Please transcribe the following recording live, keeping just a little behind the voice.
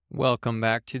Welcome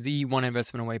back to the One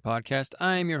Investment Away podcast.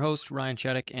 I'm your host, Ryan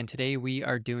Chaddock, and today we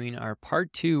are doing our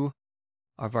part 2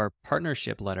 of our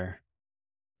partnership letter.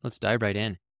 Let's dive right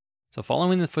in. So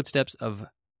following the footsteps of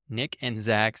Nick and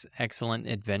Zach's excellent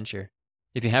adventure.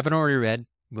 If you haven't already read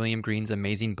William Green's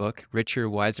amazing book, Richer,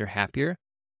 Wiser, Happier,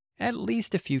 at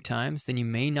least a few times, then you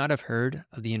may not have heard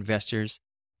of the investors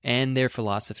and their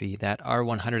philosophy that our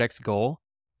 100x goal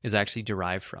is actually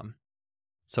derived from.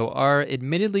 So our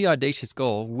admittedly audacious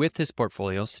goal with this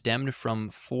portfolio stemmed from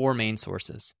 4 main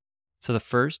sources. So the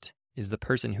first is the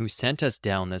person who sent us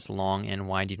down this long and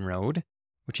winding road,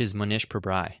 which is Monish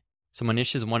Pabrai. So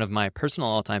Monish is one of my personal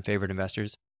all-time favorite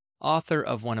investors, author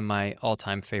of one of my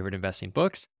all-time favorite investing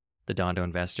books, The Dondo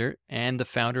Investor, and the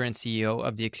founder and CEO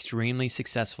of the extremely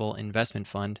successful investment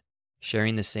fund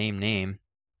sharing the same name,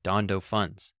 Dondo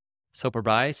Funds. So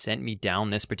Pabrai sent me down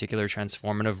this particular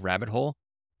transformative rabbit hole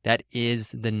that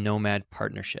is the Nomad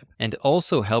Partnership, and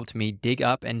also helped me dig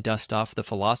up and dust off the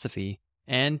philosophy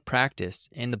and practice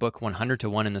in the book 100 to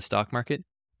 1 in the Stock Market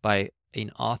by an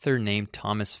author named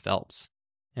Thomas Phelps.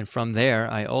 And from there,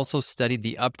 I also studied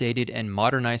the updated and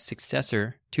modernized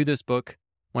successor to this book,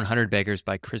 100 Beggars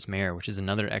by Chris Mayer, which is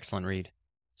another excellent read.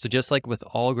 So just like with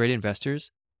all great investors,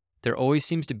 there always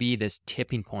seems to be this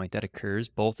tipping point that occurs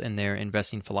both in their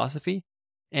investing philosophy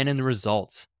and in the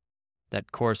results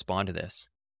that correspond to this.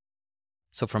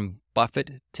 So from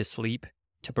Buffett to Sleep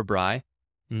to Pabrai,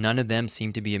 none of them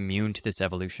seem to be immune to this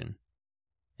evolution.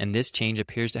 And this change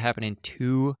appears to happen in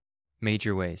 2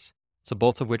 major ways. So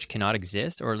both of which cannot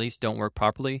exist, or at least don't work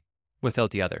properly,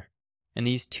 without the other. And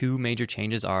these 2 major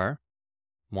changes are,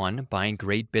 1, buying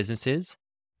great businesses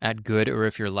at good, or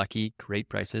if you're lucky, great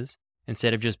prices,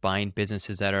 instead of just buying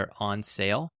businesses that are on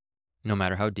sale, no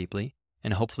matter how deeply,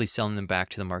 and hopefully selling them back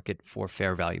to the market for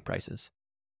fair value prices.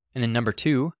 And then number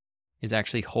 2, is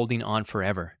actually holding on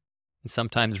forever, and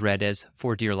sometimes read as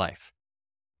for dear life.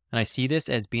 And I see this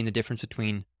as being the difference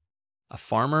between a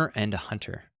farmer and a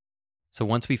hunter. So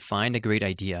once we find a great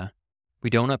idea, we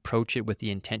don't approach it with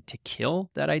the intent to kill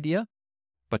that idea,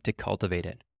 but to cultivate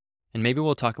it. And maybe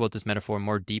we'll talk about this metaphor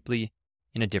more deeply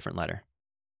in a different letter.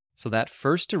 So that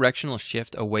first directional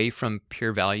shift away from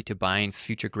pure value to buying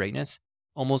future greatness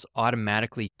almost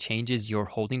automatically changes your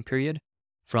holding period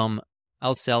from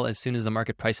I'll sell as soon as the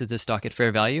market prices this stock at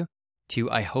fair value,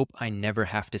 to I hope I never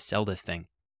have to sell this thing.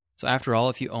 So after all,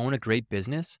 if you own a great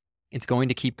business, it's going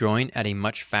to keep growing at a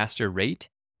much faster rate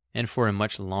and for a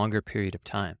much longer period of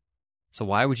time. So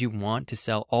why would you want to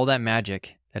sell all that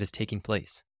magic that is taking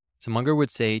place? So Munger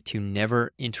would say to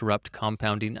never interrupt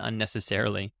compounding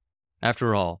unnecessarily.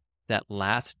 After all, that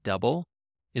last double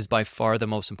is by far the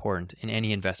most important in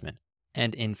any investment.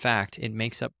 And in fact, it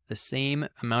makes up the same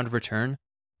amount of return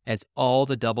as all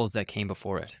the doubles that came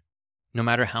before it, no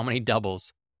matter how many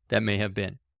doubles that may have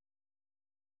been.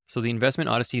 So the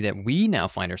investment odyssey that we now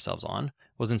find ourselves on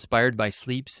was inspired by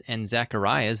Sleep's and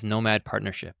Zachariah's Nomad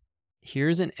Partnership.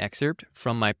 Here's an excerpt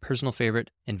from my personal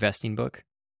favorite investing book,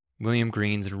 William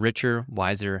Green's Richer,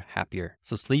 Wiser, Happier.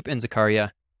 So Sleep and Zachariah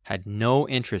had no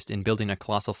interest in building a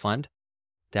colossal fund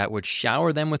that would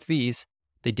shower them with fees.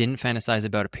 They didn't fantasize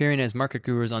about appearing as market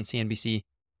gurus on CNBC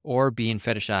or being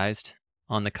fetishized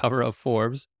on the cover of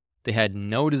Forbes. They had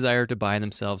no desire to buy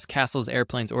themselves castles,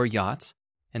 airplanes, or yachts,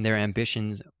 and their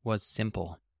ambitions was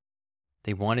simple.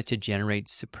 They wanted to generate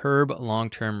superb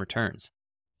long-term returns.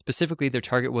 Specifically, their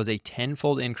target was a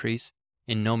 10-fold increase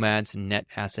in Nomad's net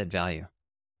asset value.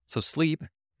 So Sleep,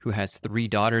 who has 3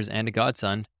 daughters and a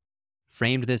godson,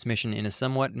 framed this mission in a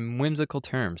somewhat whimsical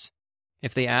terms.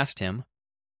 If they asked him,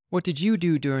 "What did you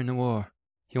do during the war?"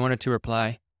 he wanted to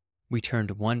reply, "We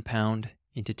turned 1 pound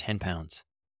into 10 pounds.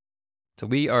 So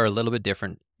we are a little bit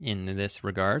different in this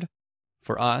regard.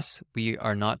 For us, we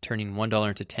are not turning $1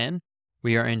 into 10.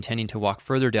 We are intending to walk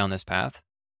further down this path.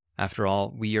 After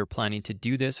all, we are planning to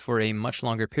do this for a much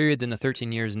longer period than the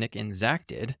 13 years Nick and Zach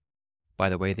did. By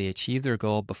the way, they achieved their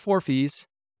goal before fees,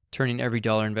 turning every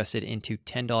dollar invested into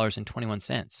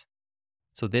 $10.21.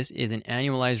 So this is an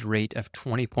annualized rate of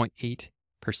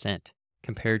 20.8%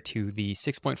 compared to the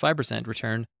 6.5%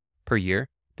 return per year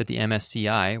that the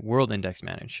MSCI World Index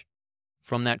manage.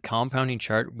 From that compounding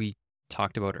chart we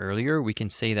talked about earlier, we can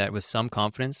say that with some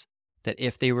confidence that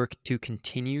if they were to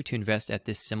continue to invest at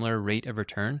this similar rate of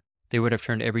return, they would have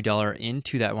turned every dollar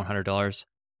into that $100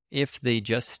 if they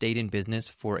just stayed in business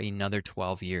for another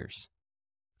 12 years.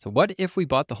 So what if we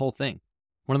bought the whole thing?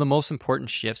 One of the most important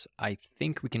shifts I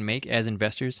think we can make as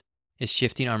investors is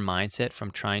shifting our mindset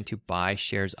from trying to buy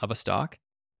shares of a stock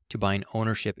to buying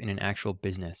ownership in an actual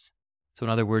business. So in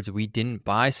other words, we didn't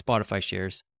buy Spotify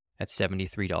shares at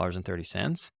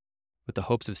 $73.30 with the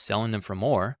hopes of selling them for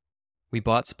more. We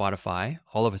bought Spotify,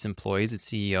 all of its employees, its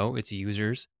CEO, its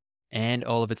users, and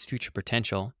all of its future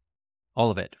potential, all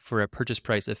of it, for a purchase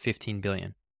price of $15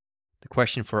 billion. The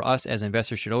question for us as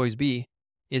investors should always be,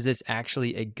 is this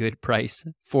actually a good price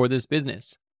for this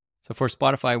business? So for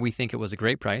Spotify, we think it was a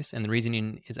great price, and the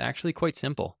reasoning is actually quite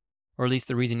simple, or at least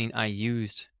the reasoning I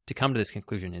used to come to this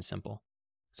conclusion is simple.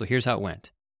 So here's how it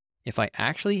went. If I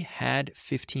actually had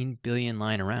 15 billion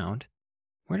lying around,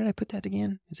 where did I put that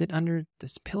again? Is it under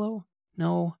this pillow?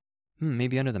 No.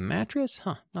 Maybe under the mattress?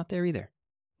 Not there either.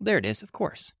 There it is, of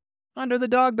course. Under the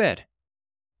dog bed.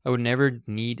 I would never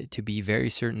need to be very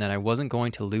certain that I wasn't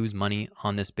going to lose money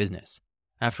on this business.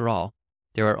 After all,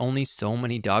 there are only so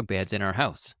many dog beds in our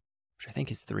house, which I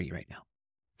think is 3 right now.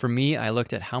 For me, I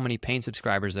looked at how many paying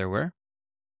subscribers there were,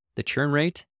 the churn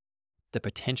rate, the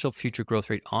potential future growth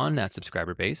rate on that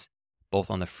subscriber base, both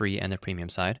on the free and the premium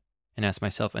side, and asked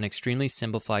myself an extremely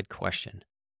simplified question.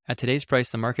 At today's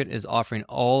price, the market is offering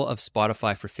all of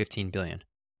Spotify for $15 billion.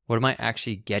 What am I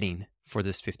actually getting for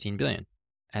this $15 billion?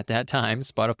 At that time,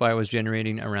 Spotify was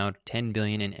generating around $10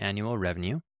 billion in annual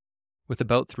revenue, with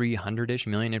about $300-ish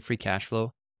million in free cash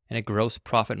flow and a gross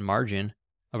profit margin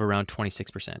of around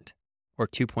 26%, or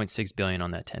 $2.6 billion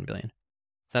on that $10 billion.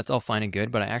 So that's all fine and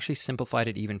good, but I actually simplified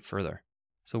it even further.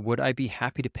 So would I be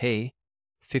happy to pay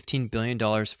 $15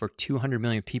 billion for 200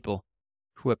 million people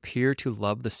who appear to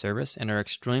love the service and are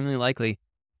extremely likely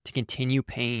to continue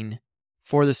paying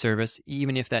for the service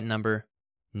even if that number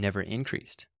never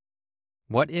increased?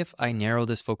 What if I narrow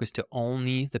this focus to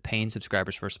only the paying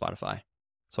subscribers for Spotify?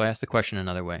 So I asked the question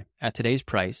another way. At today's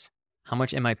price, how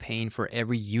much am I paying for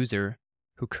every user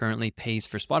who currently pays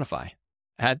for Spotify?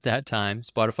 At that time,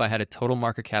 Spotify had a total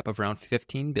market cap of around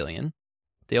 $15 billion.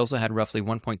 They also had roughly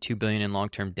 $1.2 billion in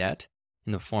long-term debt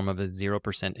in the form of a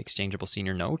 0% exchangeable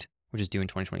senior note, which is due in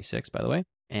 2026, by the way,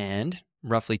 and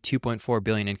roughly $2.4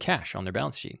 billion in cash on their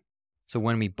balance sheet. So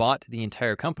when we bought the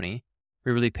entire company,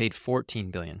 we really paid $14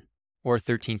 billion. Or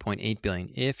 $13.8 billion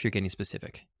if you're getting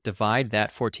specific. Divide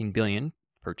that $14 billion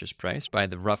purchase price by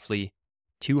the roughly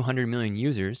 200 million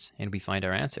users and we find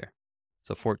our answer.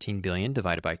 So $14 billion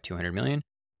divided by 200 million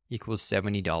equals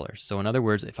 $70. So in other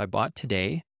words, if I bought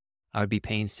today, I would be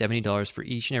paying $70 for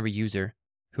each and every user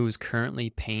who is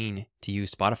currently paying to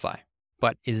use Spotify.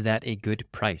 But is that a good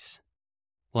price?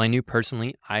 Well, I knew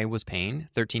personally I was paying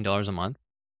 $13 a month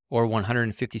or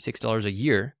 $156 a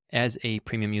year as a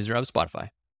premium user of Spotify.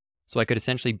 So I could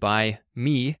essentially buy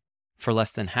me for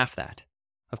less than half that.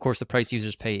 Of course, the price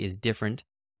users pay is different,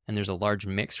 and there's a large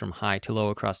mix from high to low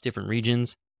across different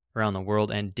regions around the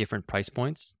world and different price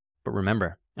points. But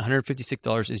remember,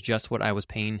 $156 is just what I was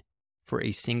paying for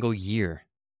a single year,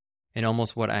 and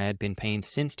almost what I had been paying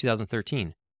since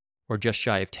 2013, or just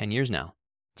shy of 10 years now.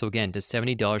 So again, does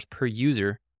 $70 per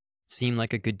user seem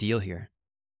like a good deal here?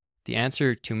 The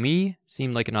answer to me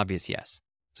seemed like an obvious yes.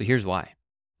 So here's why.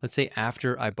 Let's say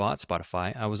after I bought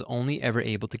Spotify, I was only ever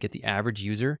able to get the average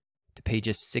user to pay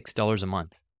just $6 a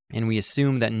month. And we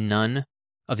assume that none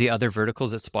of the other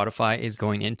verticals that Spotify is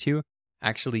going into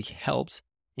actually helps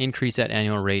increase that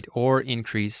annual rate or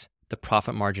increase the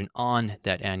profit margin on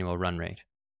that annual run rate.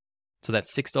 So that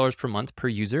 $6 per month per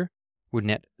user would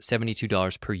net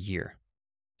 $72 per year.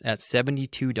 At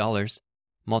 $72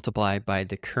 multiplied by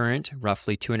the current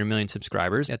roughly 200 million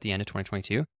subscribers at the end of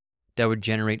 2022, that would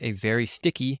generate a very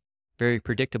sticky, very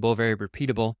predictable, very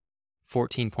repeatable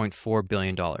 $14.4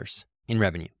 billion in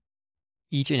revenue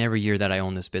each and every year that I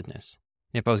own this business.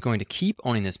 And if I was going to keep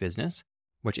owning this business,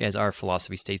 which as our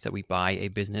philosophy states that we buy a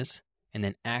business and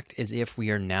then act as if we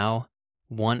are now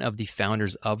one of the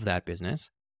founders of that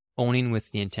business, owning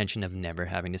with the intention of never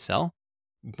having to sell,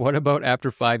 what about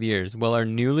after 5 years? Well, our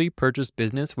newly purchased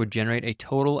business would generate a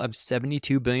total of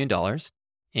 $72 billion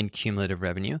in cumulative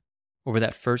revenue over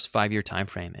that first 5-year time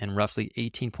frame and roughly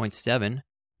 $18.7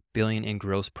 billion in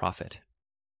gross profit.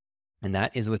 And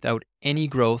that is without any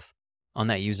growth on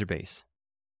that user base.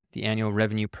 The annual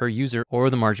revenue per user or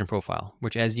the margin profile,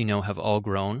 which as you know have all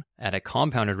grown at a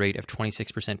compounded rate of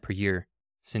 26% per year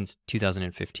since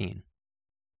 2015.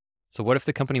 So what if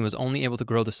the company was only able to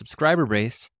grow the subscriber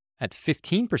base at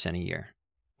 15% a year?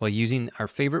 Well, using our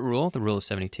favorite rule, the rule of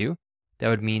 72, that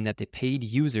would mean that the paid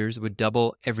users would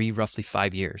double every roughly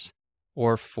 5 years.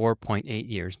 Or 4.8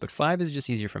 years, but 5 is just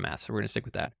easier for math, so we're going to stick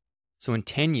with that. So in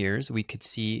 10 years, we could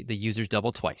see the users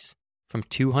double twice, from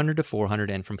 200 to 400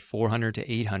 and from 400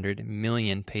 to 800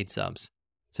 million paid subs.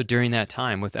 So during that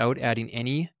time, without adding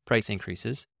any price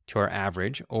increases to our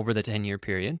average over the 10-year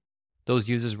period, those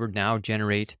users would now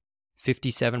generate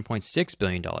 $57.6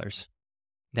 billion.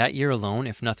 That year alone,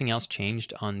 if nothing else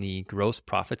changed on the gross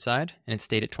profit side, and it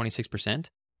stayed at 26%,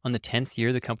 On the 10th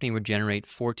year, the company would generate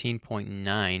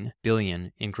 $14.9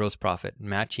 billion in gross profit,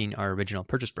 matching our original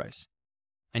purchase price.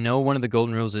 I know one of the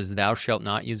golden rules is thou shalt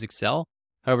not use Excel.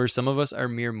 However, some of us are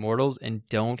mere mortals and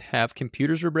don't have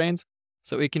computers or brains,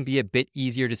 so it can be a bit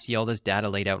easier to see all this data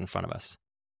laid out in front of us.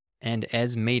 And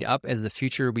as made up as the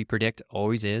future we predict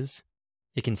always is,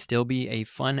 it can still be a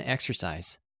fun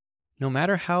exercise, no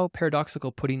matter how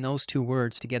paradoxical putting those two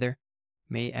words together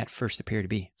may at first appear to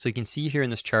be. So you can see here in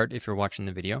this chart, if you're watching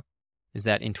the video, is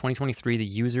that in 2023, the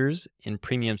users in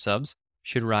premium subs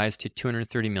should rise to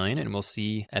 230 million, and we'll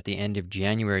see at the end of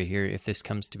January here if this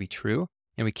comes to be true.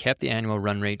 And we kept the annual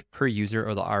run rate per user,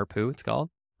 or the ARPU it's called,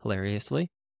 hilariously,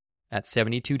 at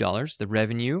 $72. The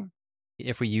revenue,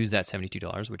 if we use that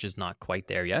 $72, which is not quite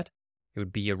there yet, it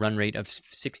would be a run rate of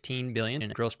 16 billion,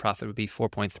 and gross profit would be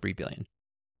 4.3 billion.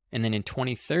 And then in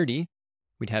 2030,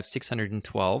 we'd have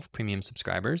 612 premium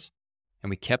subscribers, and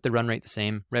we kept the run rate the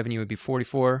same. Revenue would be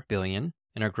 44 billion,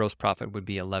 and our gross profit would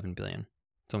be 11 billion.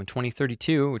 So in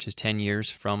 2032, which is 10 years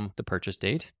from the purchase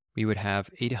date, we would have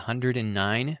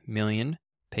 809 million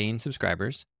paying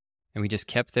subscribers, and we just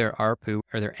kept their ARPU,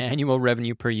 or their annual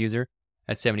revenue per user,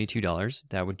 at $72.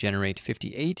 That would generate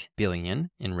 58 billion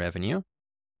in revenue, and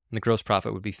the gross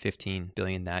profit would be 15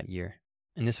 billion that year.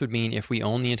 And this would mean if we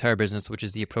own the entire business, which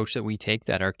is the approach that we take,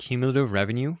 that our cumulative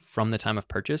revenue from the time of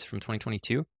purchase from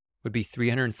 2022 would be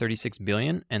 336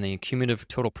 billion, and the cumulative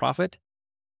total profit,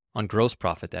 on gross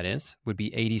profit that is, would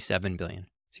be 87 billion.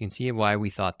 So you can see why we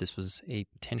thought this was a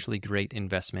potentially great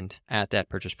investment at that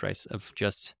purchase price of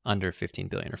just under 15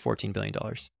 billion or $14 billion.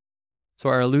 So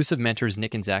our elusive mentors,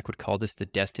 Nick and Zach, would call this the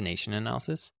destination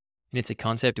analysis, and it's a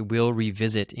concept we'll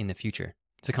revisit in the future.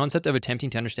 It's a concept of attempting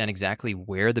to understand exactly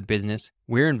where the business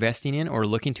we're investing in or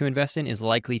looking to invest in is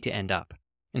likely to end up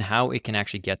and how it can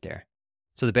actually get there.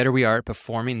 So the better we are at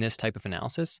performing this type of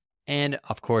analysis, and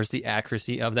of course the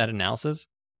accuracy of that analysis,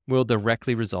 will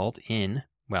directly result in,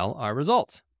 well, our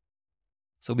results.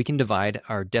 So we can divide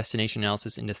our destination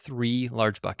analysis into three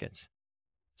large buckets.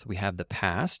 So we have the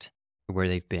past, where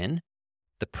they've been,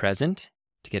 the present,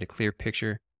 to get a clear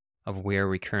picture of where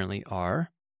we currently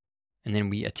are, and then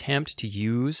we attempt to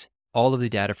use all of the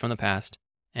data from the past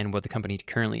and what the company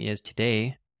currently is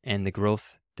today and the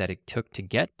growth that it took to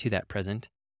get to that present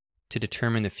to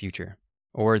determine the future,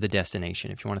 or the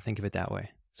destination, if you want to think of it that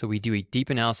way. So we do a deep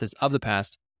analysis of the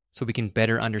past so we can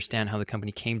better understand how the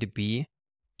company came to be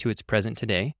to its present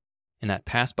today. And that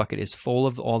past bucket is full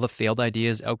of all the failed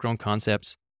ideas, outgrown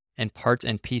concepts, and parts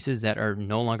and pieces that are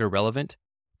no longer relevant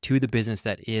to the business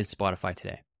that is Spotify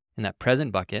today. And that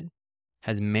present bucket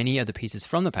has many of the pieces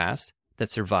from the past that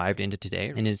survived into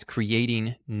today and is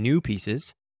creating new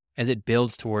pieces as it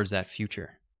builds towards that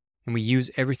future. And we use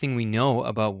everything we know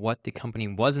about what the company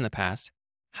was in the past,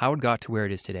 how it got to where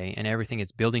it is today, and everything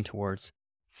it's building towards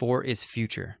for its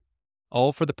future,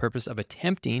 all for the purpose of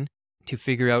attempting to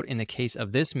figure out, in the case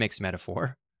of this mixed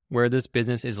metaphor, where this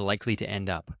business is likely to end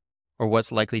up, or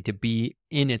what's likely to be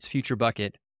in its future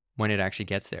bucket when it actually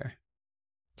gets there.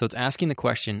 So it's asking the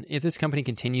question, if this company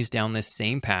continues down this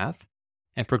same path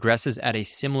and progresses at a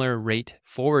similar rate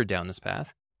forward down this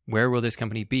path, where will this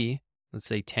company be, let's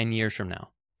say 10 years from now?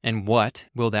 And what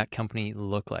will that company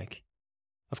look like?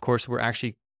 Of course, we're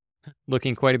actually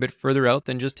looking quite a bit further out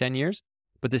than just 10 years,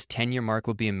 but this 10-year mark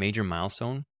will be a major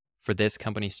milestone for this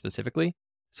company specifically,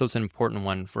 so it's an important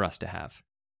one for us to have.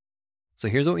 So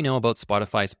here's what we know about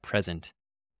Spotify's present,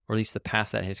 or at least the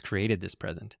past that has created this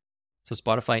present. So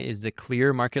Spotify is the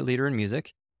clear market leader in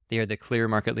music. They are the clear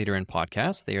market leader in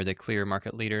podcasts. They are the clear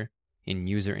market leader in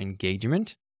user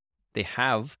engagement. They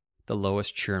have the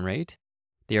lowest churn rate.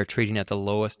 They are trading at the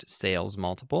lowest sales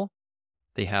multiple.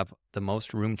 They have the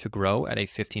most room to grow at a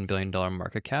 $15 billion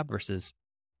market cap versus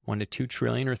 1 to 2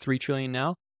 trillion or 3 trillion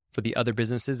now for the other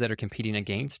businesses that are competing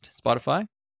against Spotify.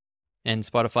 And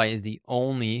Spotify is the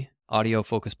only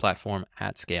audio-focused platform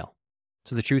at scale.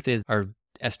 So the truth is, our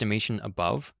estimation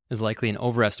above is likely an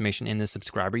overestimation in the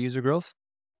subscriber user growth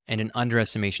and an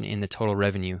underestimation in the total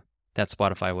revenue that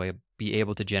Spotify will be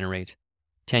able to generate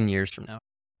 10 years from now.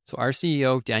 So our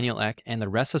CEO, Daniel Ek, and the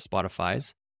rest of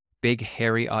Spotify's big,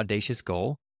 hairy, audacious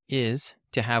goal is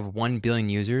to have 1 billion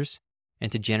users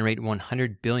and to generate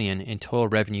 100 billion in total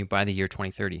revenue by the year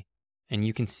 2030. And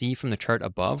you can see from the chart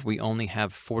above, we only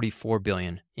have 44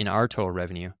 billion in our total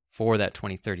revenue for that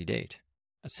 2030 date.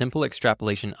 A simple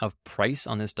extrapolation of price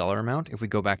on this dollar amount, if we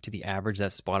go back to the average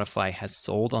that Spotify has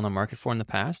sold on the market for in the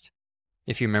past,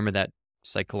 if you remember that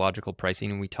psychological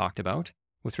pricing we talked about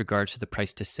with regards to the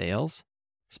price to sales,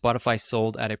 Spotify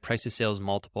sold at a price to sales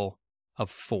multiple of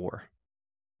 4.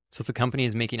 So if the company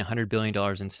is making $100 billion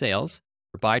in sales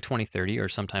by 2030 or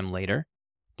sometime later,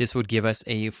 this would give us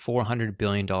a $400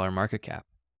 billion market cap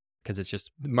because it's just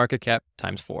market cap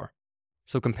times 4.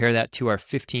 So compare that to our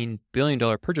 $15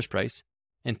 billion purchase price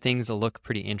and things will look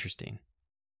pretty interesting.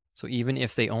 So even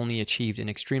if they only achieved an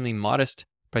extremely modest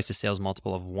price to sales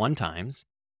multiple of 1 times,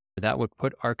 that would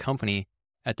put our company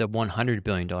at the $100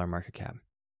 billion market cap,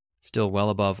 still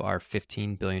well above our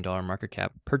 $15 billion market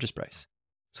cap purchase price.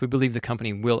 So we believe the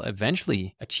company will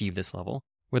eventually achieve this level.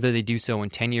 Whether they do so in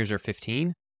 10 years or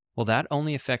 15, well, that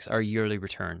only affects our yearly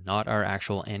return, not our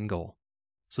actual end goal.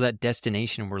 So that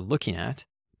destination we're looking at,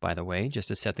 by the way, just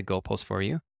to set the goalpost for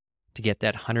you, to get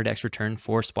that 100x return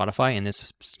for Spotify in this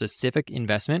specific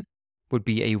investment would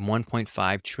be a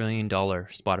 $1.5 trillion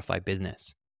Spotify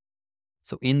business.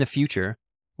 So in the future,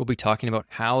 we'll be talking about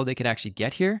how they could actually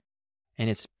get here. And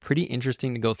it's pretty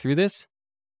interesting to go through this,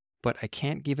 but I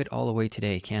can't give it all away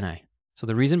today, can I? So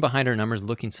the reason behind our numbers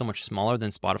looking so much smaller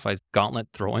than Spotify's gauntlet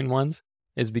throwing ones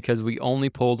is because we only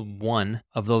pulled one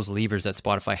of those levers that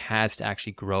Spotify has to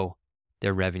actually grow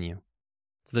their revenue.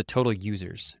 So the total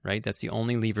users, right? That's the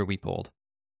only lever we pulled.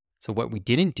 So what we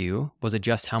didn't do was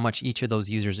adjust how much each of those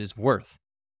users is worth,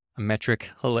 a metric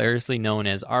hilariously known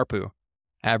as ARPU,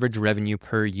 average revenue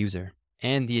per user,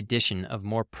 and the addition of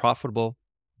more profitable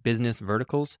business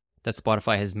verticals that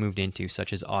Spotify has moved into,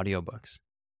 such as audiobooks.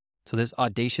 So this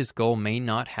audacious goal may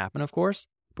not happen, of course,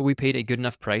 but we paid a good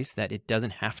enough price that it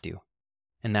doesn't have to.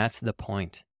 And that's the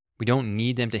point. We don't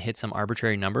need them to hit some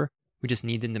arbitrary number. We just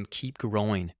need them to keep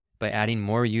growing by adding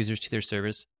more users to their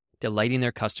service, delighting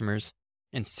their customers,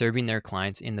 and serving their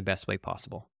clients in the best way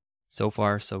possible. So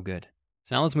far, so good.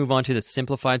 So now let's move on to the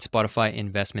simplified Spotify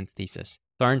investment thesis.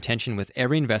 So our intention with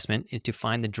every investment is to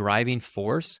find the driving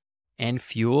force and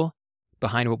fuel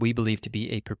behind what we believe to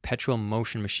be a perpetual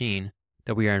motion machine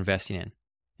that we are investing in. And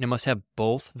it must have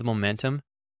both the momentum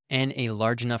and a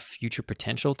large enough future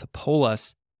potential to pull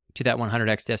us to that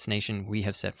 100x destination we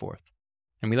have set forth.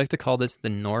 And we like to call this the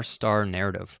North Star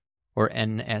narrative, or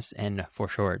NSN for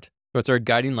short. So it's our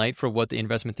guiding light for what the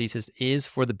investment thesis is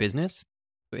for the business.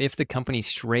 If the company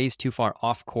strays too far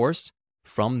off course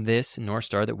from this North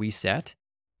Star that we set,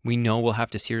 we know we'll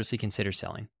have to seriously consider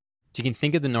selling. So you can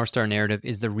think of the North Star narrative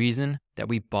is the reason that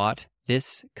we bought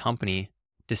this company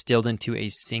distilled into a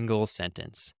single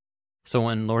sentence. So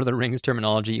in Lord of the Rings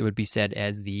terminology, it would be said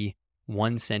as the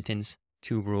one sentence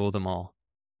to rule them all.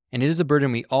 And it is a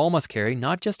burden we all must carry,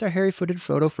 not just our hairy-footed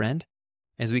Frodo friend,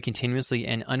 as we continuously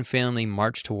and unfailingly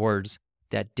march towards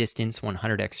that distance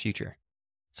 100x future.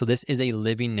 So this is a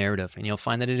living narrative, and you'll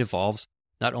find that it evolves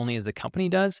not only as the company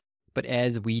does, but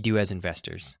as we do as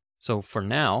investors. So for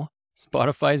now,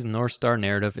 Spotify's North Star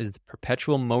narrative is the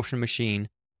perpetual motion machine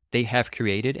they have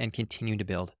created and continue to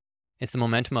build. It's the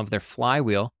momentum of their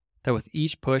flywheel that with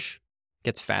each push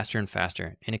gets faster and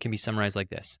faster, and it can be summarized like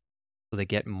this. So they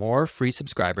get more free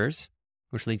subscribers,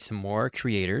 which leads to more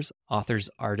creators, authors,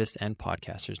 artists, and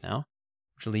podcasters now,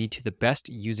 which lead to the best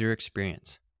user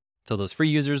experience. So those free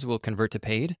users will convert to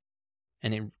paid,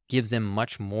 and it gives them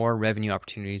much more revenue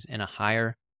opportunities and a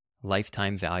higher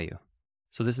lifetime value.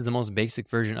 So this is the most basic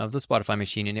version of the Spotify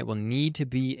machine, and it will need to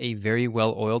be a very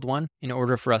well-oiled one in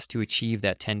order for us to achieve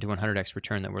that 10 to 100x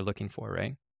return that we're looking for,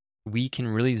 right? We can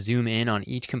really zoom in on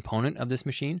each component of this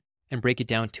machine and break it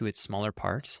down to its smaller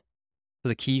parts. So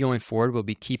the key going forward will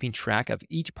be keeping track of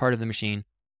each part of the machine.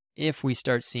 If we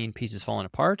start seeing pieces falling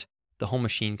apart, the whole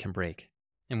machine can break.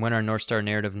 And when our North Star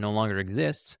narrative no longer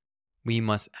exists, we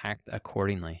must act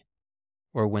accordingly.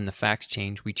 Or when the facts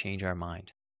change, we change our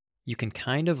mind. You can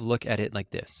kind of look at it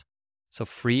like this. So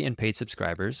free and paid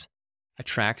subscribers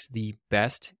attracts the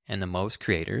best and the most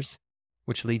creators,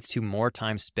 which leads to more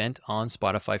time spent on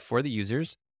Spotify for the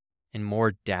users and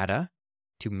more data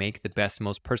to make the best,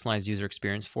 most personalized user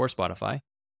experience for Spotify.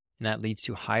 And that leads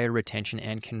to higher retention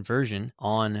and conversion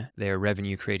on their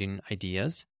revenue creating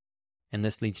ideas. And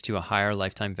this leads to a higher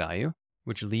lifetime value,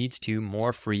 which leads to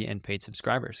more free and paid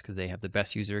subscribers because they have the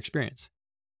best user experience.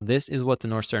 This is what the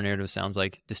North Star narrative sounds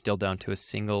like distilled down to a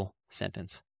single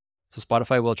sentence. So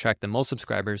Spotify will attract the most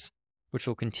subscribers, which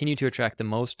will continue to attract the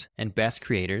most and best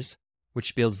creators,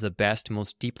 which builds the best,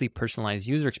 most deeply personalized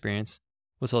user experience,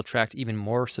 which will attract even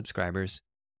more subscribers,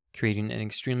 creating an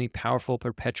extremely powerful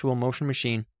perpetual motion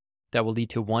machine that will lead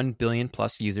to 1 billion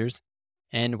plus users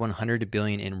and 100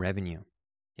 billion in revenue.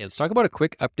 Okay, let's talk about a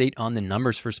quick update on the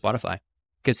numbers for Spotify.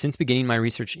 Because since beginning my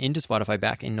research into Spotify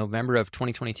back in November of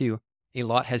 2022, a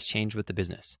lot has changed with the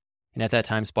business. And at that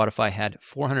time, Spotify had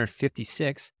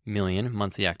 456 million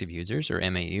monthly active users, or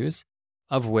MAUs,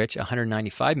 of which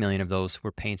 195 million of those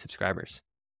were paying subscribers.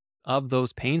 Of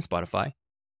those paying Spotify,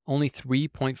 only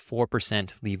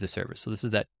 3.4% leave the service. So this is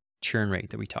that churn rate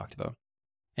that we talked about.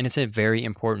 And it's a very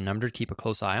important number to keep a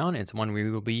close eye on. It's one we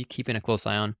will be keeping a close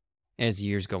eye on as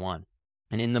years go on.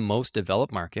 And in the most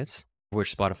developed markets,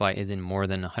 which Spotify is in more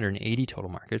than 180 total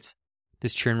markets,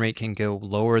 this churn rate can go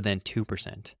lower than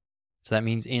 2%. So that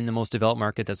means in the most developed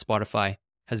market that Spotify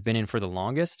has been in for the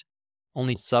longest,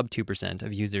 only sub 2%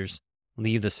 of users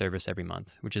leave the service every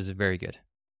month, which is very good.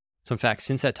 So in fact,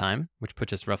 since that time, which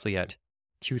puts us roughly at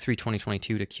Q3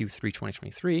 2022 to Q3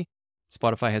 2023,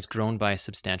 Spotify has grown by a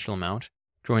substantial amount,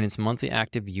 growing its monthly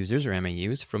active users or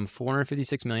MAUs from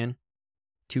 456 million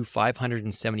to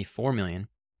 574 million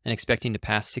and expecting to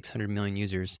pass 600 million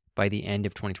users by the end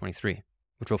of 2023,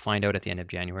 which we'll find out at the end of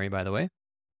January, by the way.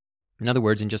 In other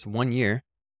words, in just 1 year,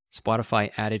 Spotify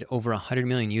added over 100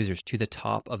 million users to the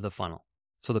top of the funnel.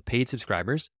 So the paid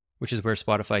subscribers, which is where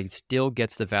Spotify still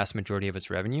gets the vast majority of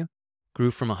its revenue, grew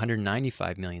from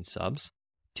 195 million subs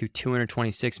to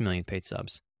 226 million paid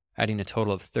subs, adding a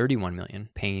total of 31 million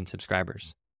paying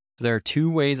subscribers. So there are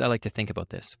two ways I like to think about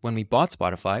this. When we bought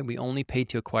Spotify, we only paid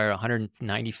to acquire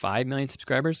 195 million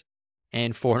subscribers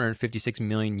and 456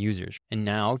 million users. And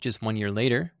now, just 1 year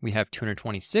later, we have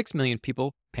 226 million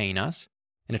people paying us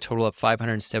and a total of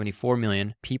 574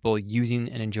 million people using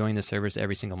and enjoying the service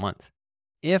every single month.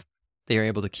 If they are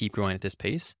able to keep growing at this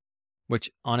pace,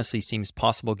 which honestly seems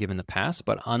possible given the past,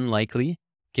 but unlikely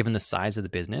given the size of the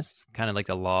business, it's kind of like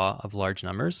the law of large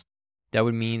numbers, that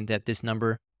would mean that this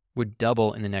number would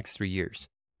double in the next 3 years.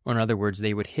 Or in other words,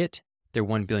 they would hit their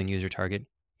 1 billion user target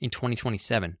in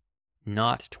 2027,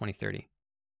 not 2030.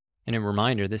 And a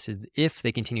reminder, this is if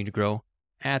they continue to grow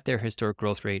at their historic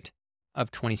growth rate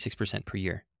of 26% per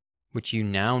year, which you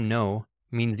now know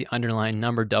means the underlying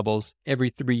number doubles every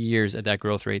 3 years at that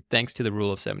growth rate, thanks to the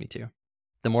rule of 72.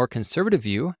 The more conservative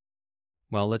view,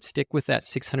 well, let's stick with that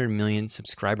 600 million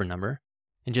subscriber number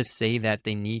and just say that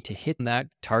they need to hit that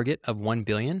target of 1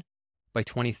 billion by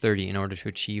 2030 in order to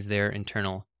achieve their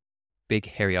internal big,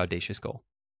 hairy, audacious goal.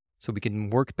 So we can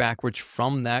work backwards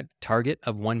from that target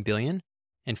of 1 billion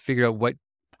and figure out what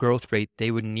growth rate they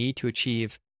would need to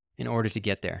achieve in order to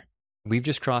get there. We've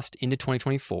just crossed into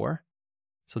 2024,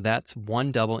 so that's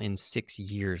one double in 6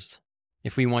 years.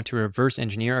 If we want to reverse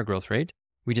engineer our growth rate,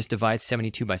 we just divide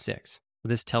 72 by 6. So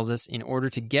this tells us in order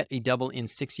to get a double in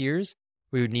 6 years,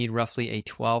 we would need roughly a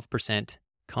 12%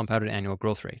 compounded annual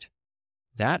growth rate.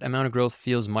 That amount of growth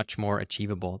feels much more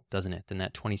achievable, doesn't it, than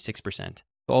that 26%.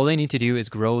 All they need to do is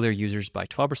grow their users by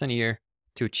 12% a year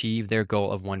to achieve their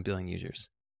goal of 1 billion users.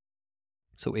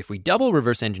 So if we double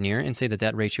reverse engineer and say that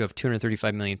that ratio of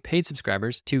 235 million paid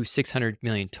subscribers to 600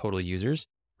 million total users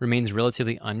remains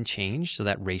relatively unchanged, so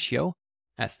that ratio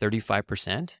at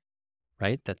 35%,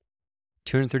 right? That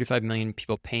 235 million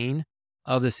people paying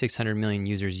of the 600 million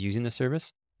users using the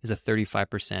service is a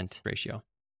 35% ratio.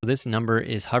 So this number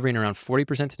is hovering around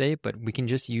 40% today, but we can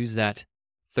just use that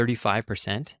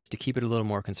 35% to keep it a little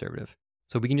more conservative.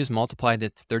 So we can just multiply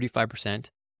this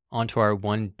 35% onto our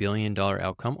 $1 billion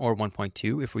outcome, or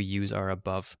 1.2 if we use our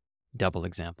above double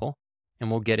example,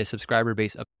 and we'll get a subscriber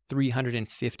base of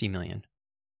 350 million,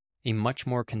 a much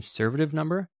more conservative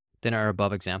number than our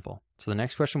above example. So the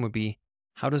next question would be,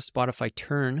 how does Spotify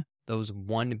turn those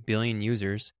 1 billion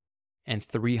users and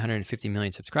 350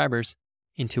 million subscribers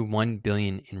into 1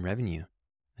 billion in revenue?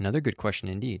 Another good question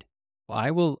indeed. Well,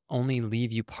 I will only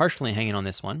leave you partially hanging on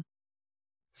this one.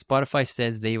 Spotify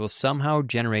says they will somehow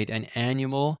generate an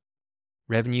annual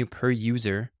revenue per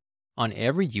user on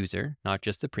every user, not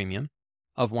just the premium,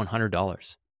 of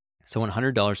 $100. So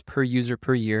 $100 per user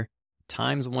per year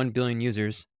times 1 billion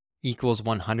users equals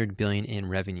 100 billion in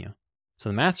revenue. So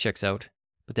the math checks out,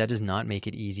 but that does not make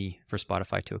it easy for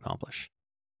Spotify to accomplish.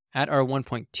 At our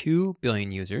 1.2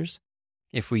 billion users,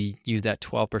 if we use that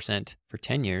 12% for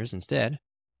 10 years instead,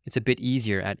 it's a bit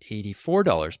easier at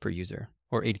 $84 per user,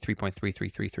 or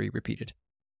 83.3333 repeated,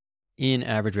 in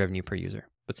average revenue per user.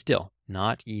 But still,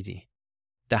 not easy.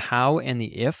 The how and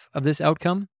the if of this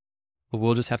outcome, well,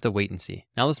 we'll just have to wait and see.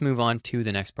 Now let's move on to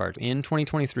the next part. In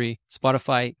 2023,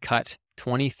 Spotify cut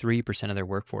 23% of their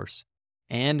workforce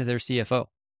and their CFO.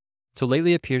 So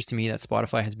lately it appears to me that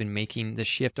Spotify has been making the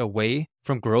shift away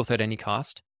from growth at any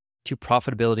cost to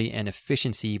profitability and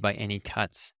efficiency by any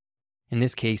cuts. In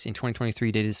this case, in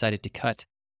 2023, they decided to cut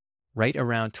right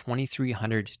around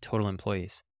 2,300 total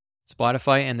employees.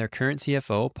 Spotify and their current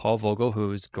CFO, Paul Vogel,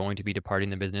 who is going to be departing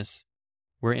the business,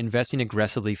 were investing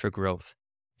aggressively for growth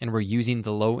and were using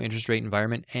the low interest rate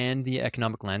environment and the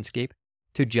economic landscape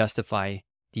to justify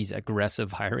these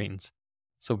aggressive hirings.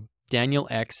 So Daniel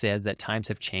Ek said that times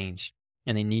have changed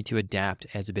and they need to adapt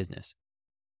as a business.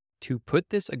 To put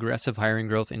this aggressive hiring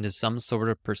growth into some sort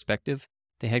of perspective,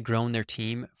 they had grown their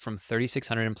team from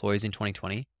 3,600 employees in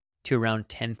 2020 to around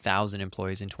 10,000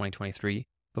 employees in 2023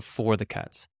 before the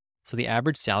cuts. So the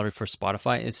average salary for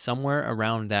Spotify is somewhere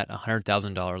around that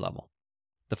 $100,000 level.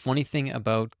 The funny thing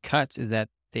about cuts is that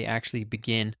they actually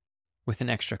begin with an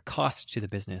extra cost to the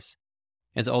business,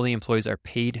 as all the employees are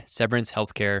paid severance,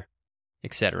 healthcare,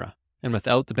 etc., and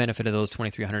without the benefit of those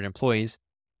 2,300 employees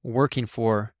working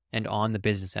for and on the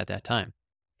business at that time.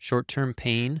 Short-term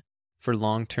pain for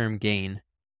long-term gain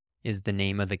is the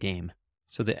name of the game.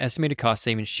 So the estimated cost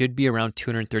savings should be around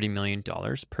 $230 million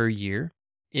per year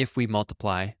if we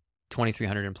multiply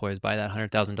 2,300 employees by that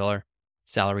 $100,000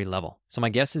 salary level. So my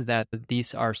guess is that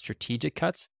these are strategic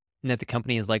cuts and that the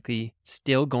company is likely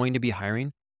still going to be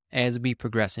hiring as we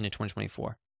progress into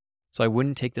 2024. So I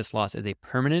wouldn't take this loss as a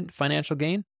permanent financial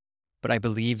gain, but I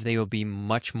believe they will be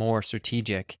much more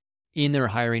strategic in their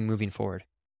hiring moving forward.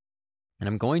 And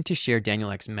I'm going to share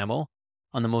Daniel Ek's memo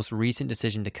on the most recent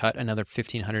decision to cut another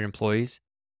 1,500 employees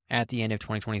at the end of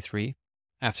 2023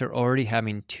 after already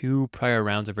having 2 prior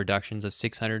rounds of reductions of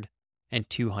 600 and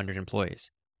 200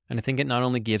 employees. And I think it not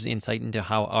only gives insight into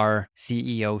how our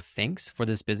CEO thinks for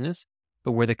this business,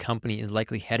 but where the company is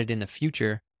likely headed in the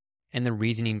future and the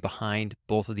reasoning behind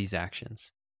both of these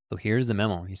actions. So here's the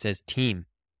memo. He says, "Team,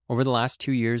 over the last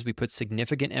 2 years, we put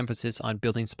significant emphasis on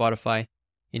building Spotify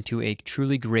into a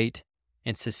truly great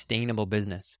and sustainable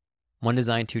business, one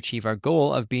designed to achieve our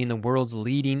goal of being the world's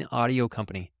leading audio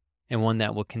company, and one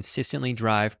that will consistently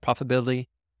drive profitability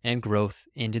and growth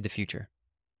into the future.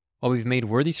 While we've made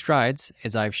worthy strides,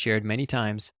 as I've shared many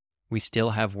times, we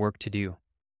still have work to do.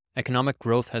 Economic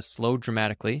growth has slowed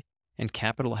dramatically, and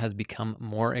capital has become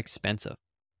more expensive.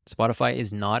 Spotify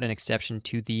is not an exception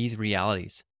to these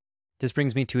realities. This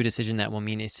brings me to a decision that will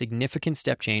mean a significant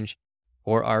step change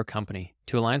for our company.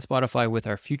 To align Spotify with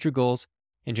our future goals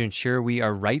and to ensure we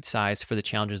are right-sized for the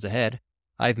challenges ahead,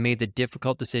 I've made the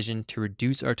difficult decision to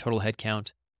reduce our total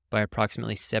headcount by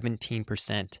approximately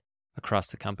 17% across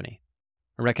the company.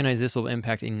 I recognize this will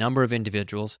impact a number of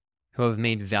individuals who have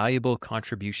made valuable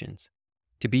contributions.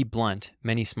 To be blunt,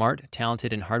 many smart,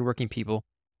 talented, and hardworking people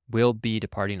will be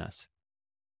departing us.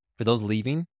 For those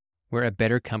leaving, we're a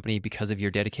better company because of your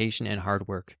dedication and hard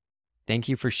work. Thank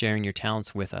you for sharing your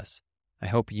talents with us. I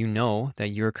hope you know that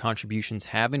your contributions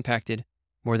have impacted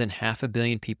more than 500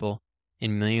 million people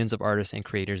and millions of artists and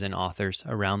creators and authors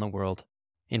around the world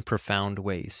in profound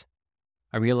ways.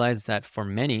 I realize that for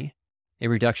many, a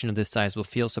reduction of this size will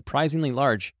feel surprisingly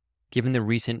large given the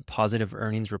recent positive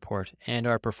earnings report and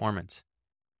our performance.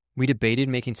 We debated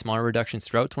making smaller reductions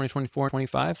throughout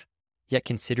 2024-25, yet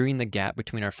considering the gap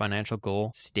between our financial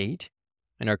goal state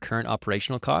and our current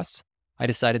operational costs, I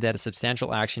decided that a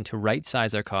substantial action to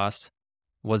right-size our costs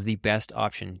was the best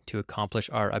option to accomplish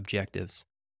our objectives.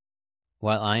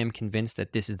 While I am convinced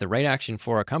that this is the right action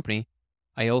for our company,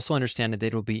 I also understand that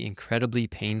it will be incredibly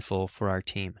painful for our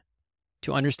team.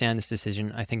 To understand this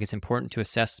decision, I think it's important to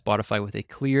assess Spotify with a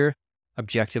clear,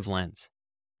 objective lens.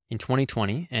 In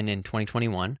 2020 and in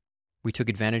 2021, we took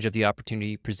advantage of the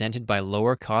opportunity presented by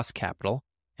lower cost capital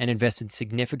and invested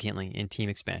significantly in team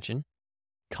expansion,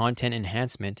 content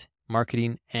enhancement,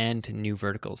 marketing, and new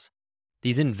verticals.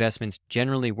 These investments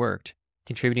generally worked,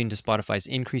 contributing to Spotify's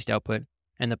increased output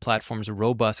and the platform's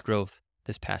robust growth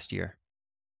this past year.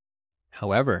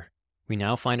 However, we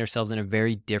now find ourselves in a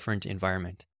very different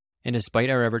environment. And despite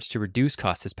our efforts to reduce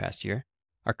costs this past year,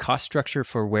 our cost structure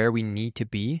for where we need to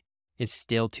be is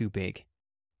still too big.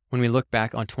 When we look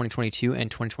back on 2022 and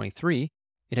 2023,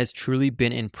 it has truly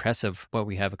been impressive what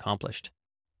we have accomplished.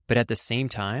 But at the same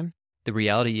time, the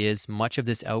reality is much of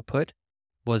this output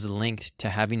was linked to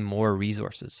having more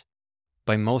resources.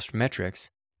 By most metrics,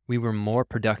 we were more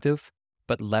productive,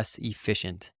 but less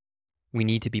efficient. We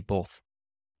need to be both.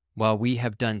 While we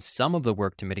have done some of the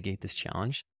work to mitigate this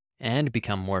challenge and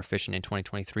become more efficient in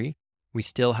 2023, we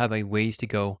still have a ways to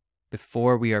go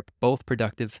before we are both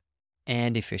productive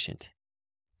and efficient.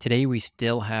 Today, we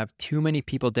still have too many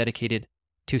people dedicated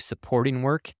to supporting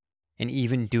work and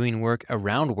even doing work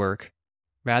around work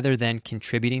rather than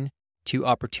contributing to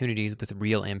opportunities with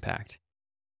real impact.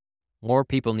 More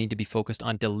people need to be focused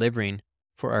on delivering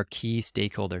for our key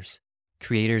stakeholders,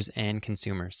 creators and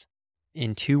consumers.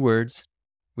 In 2 words,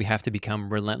 we have to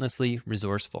become relentlessly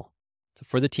resourceful. So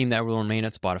for the team that will remain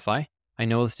at Spotify, I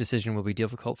know this decision will be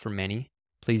difficult for many.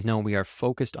 Please know we are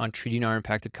focused on treating our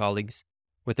impacted colleagues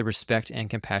with the respect and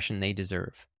compassion they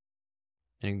deserve.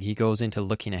 And he goes into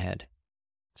looking ahead.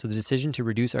 So the decision to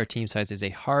reduce our team size is a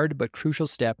hard but crucial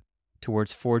step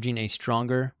towards forging a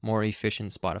stronger, more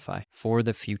efficient Spotify for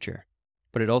the future.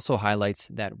 But it also highlights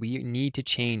that we need to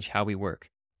change how we work.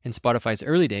 In Spotify's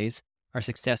early days, our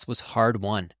success was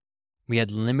hard-won. We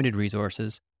had limited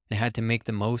resources and had to make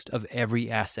the most of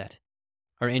every asset.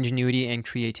 Our ingenuity and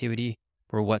creativity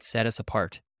were what set us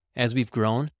apart. As we've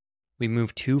grown, we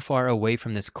moved too far away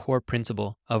from this core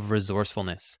principle of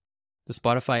resourcefulness. The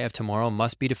Spotify of tomorrow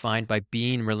must be defined by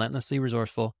being relentlessly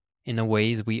resourceful in the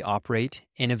ways we operate,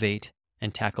 innovate,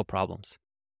 and tackle problems.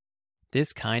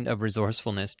 This kind of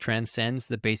resourcefulness transcends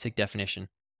the basic definition.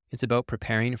 It's about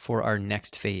preparing for our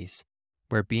next phase,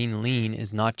 where being lean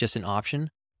is not just an option,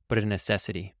 but a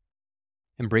necessity.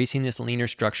 Embracing this leaner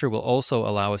structure will also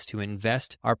allow us to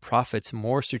invest our profits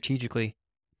more strategically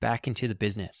back into the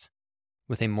business.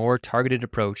 With a more targeted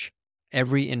approach,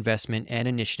 every investment and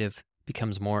initiative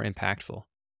becomes more impactful,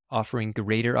 offering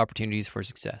greater opportunities for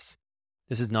success.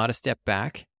 This is not a step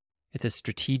back, it's a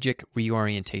strategic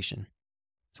reorientation.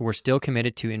 So we're still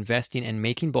committed to investing and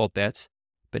making bold bets,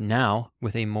 but now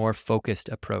with a more focused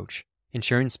approach,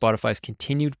 ensuring Spotify's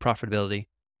continued profitability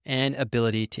and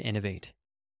ability to innovate.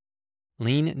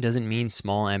 Lean doesn't mean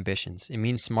small ambitions. It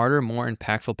means smarter, more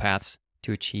impactful paths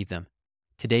to achieve them.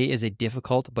 Today is a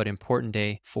difficult but important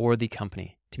day for the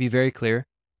company. To be very clear,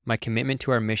 my commitment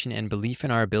to our mission and belief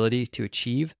in our ability to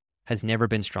achieve has never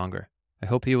been stronger. I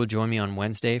hope you will join me on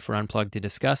Wednesday for Unplugged to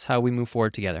discuss how we move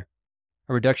forward together.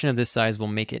 A reduction of this size will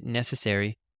make it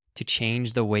necessary to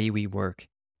change the way we work,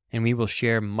 and we will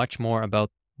share much more about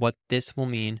what this will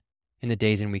mean in the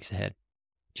days and weeks ahead.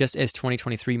 Just as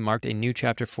 2023 marked a new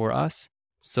chapter for us,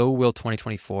 so will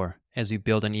 2024 as we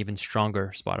build an even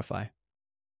stronger Spotify.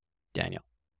 Daniel.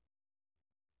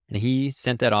 And he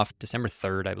sent that off December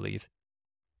 3rd, I believe.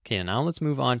 Okay, now let's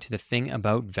move on to the thing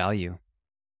about value.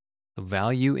 So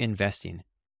value investing.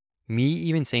 Me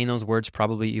even saying those words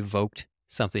probably evoked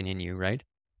something in you, right?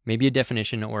 Maybe a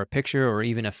definition or a picture or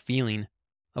even a feeling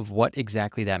of what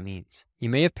exactly that means. You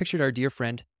may have pictured our dear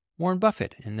friend Warren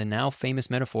Buffett in the now famous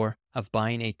metaphor of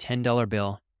buying a $10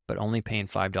 bill but only paying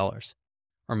 $5.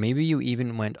 Or maybe you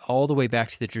even went all the way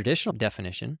back to the traditional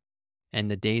definition and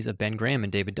the days of Ben Graham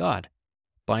and David Dodd,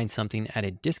 buying something at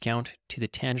a discount to the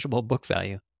tangible book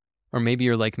value. Or maybe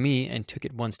you're like me and took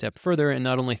it one step further and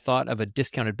not only thought of a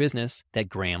discounted business that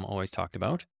Graham always talked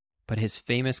about, but his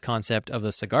famous concept of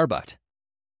the cigar butt,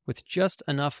 with just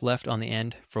enough left on the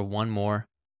end for one more,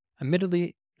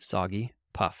 admittedly soggy,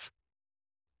 puff.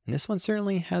 And this one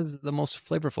certainly has the most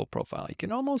flavorful profile. You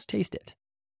can almost taste it.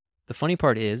 The funny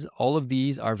part is, all of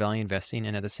these are value investing,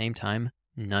 and at the same time,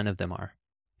 none of them are.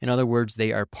 In other words,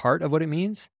 they are part of what it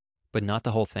means, but not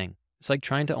the whole thing. It's like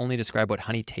trying to only describe what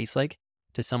honey tastes like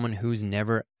to someone who's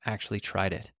never actually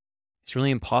tried it. It's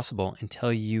really impossible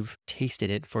until you've tasted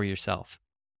it for yourself.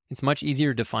 It's much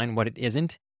easier to define what it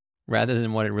isn't rather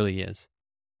than what it really is.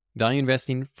 Value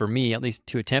investing, for me, at least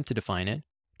to attempt to define it,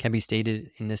 can be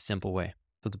stated in this simple way.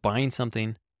 So it's buying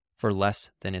something for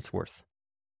less than it's worth.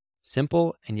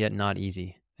 Simple and yet not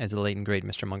easy, as the late and great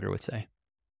Mr. Munger would say.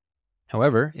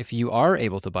 However, if you are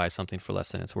able to buy something for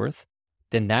less than it's worth,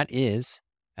 then that is,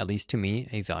 at least to me,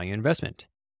 a value investment.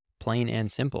 Plain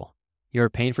and simple. You are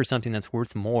paying for something that's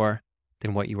worth more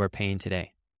than what you are paying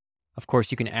today. Of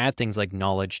course, you can add things like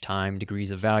knowledge, time,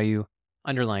 degrees of value,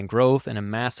 underlying growth, and a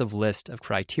massive list of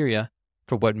criteria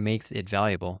for what makes it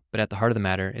valuable. But at the heart of the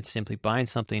matter, it's simply buying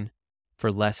something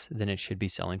for less than it should be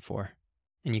selling for.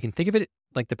 And you can think of it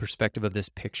like the perspective of this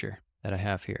picture that I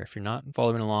have here. If you're not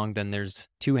following along, then there's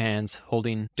two hands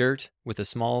holding dirt with a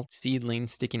small seedling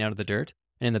sticking out of the dirt.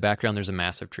 And in the background, there's a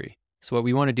massive tree. So what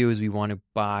we want to do is we want to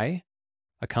buy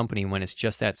a company when it's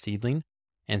just that seedling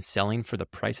and selling for the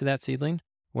price of that seedling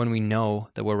when we know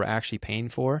that what we're actually paying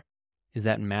for is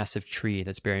that massive tree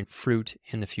that's bearing fruit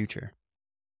in the future.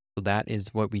 So that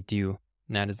is what we do,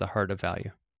 and that is the heart of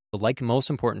value. But like most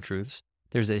important truths,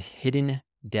 there's a hidden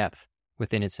depth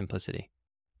within its simplicity.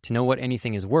 To know what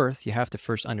anything is worth, you have to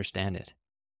first understand it.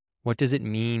 What does it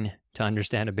mean to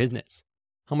understand a business?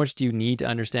 How much do you need to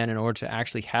understand in order to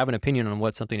actually have an opinion on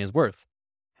what something is worth?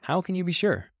 How can you be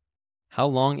sure? How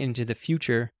long into the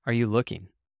future are you looking?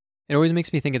 It always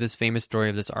makes me think of this famous story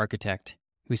of this architect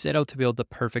who set out to build the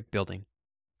perfect building.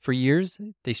 For years,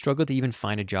 they struggled to even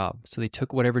find a job, so they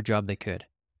took whatever job they could,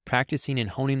 practicing and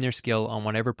honing their skill on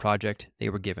whatever project they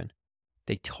were given.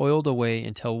 They toiled away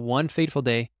until one fateful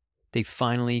day, they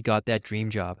finally got that dream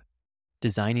job,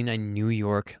 designing a New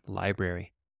York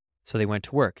library. So they went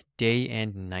to work day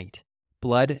and night.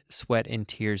 Blood, sweat, and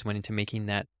tears went into making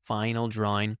that final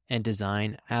drawing and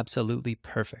design absolutely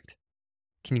perfect.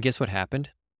 Can you guess what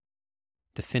happened?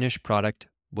 The finished product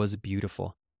was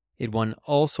beautiful. It won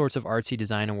all sorts of artsy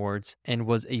design awards and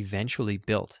was eventually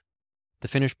built. The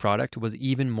finished product was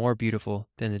even more beautiful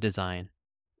than the design.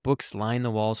 Books lined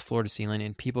the walls floor to ceiling,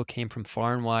 and people came from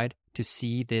far and wide to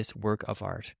see this work of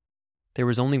art. There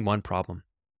was only one problem.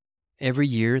 Every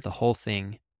year, the whole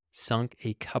thing sunk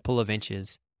a couple of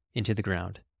inches into the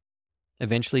ground.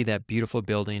 Eventually, that beautiful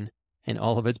building and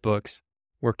all of its books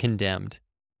were condemned.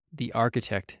 The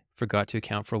architect forgot to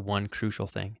account for one crucial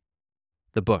thing: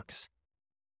 the books.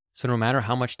 So no matter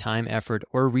how much time, effort,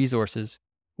 or resources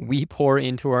we pour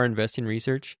into our investing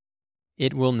research,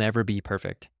 it will never be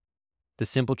perfect. The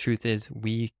simple truth is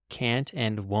we can't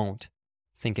and won't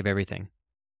think of everything.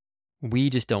 We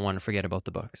just don't want to forget about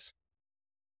the books.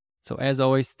 So as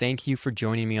always, thank you for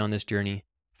joining me on this journey,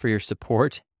 for your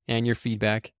support and your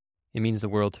feedback. It means the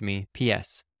world to me.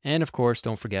 P.S. And of course,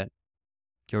 don't forget,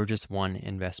 you're just one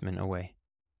investment away.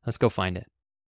 Let's go find it.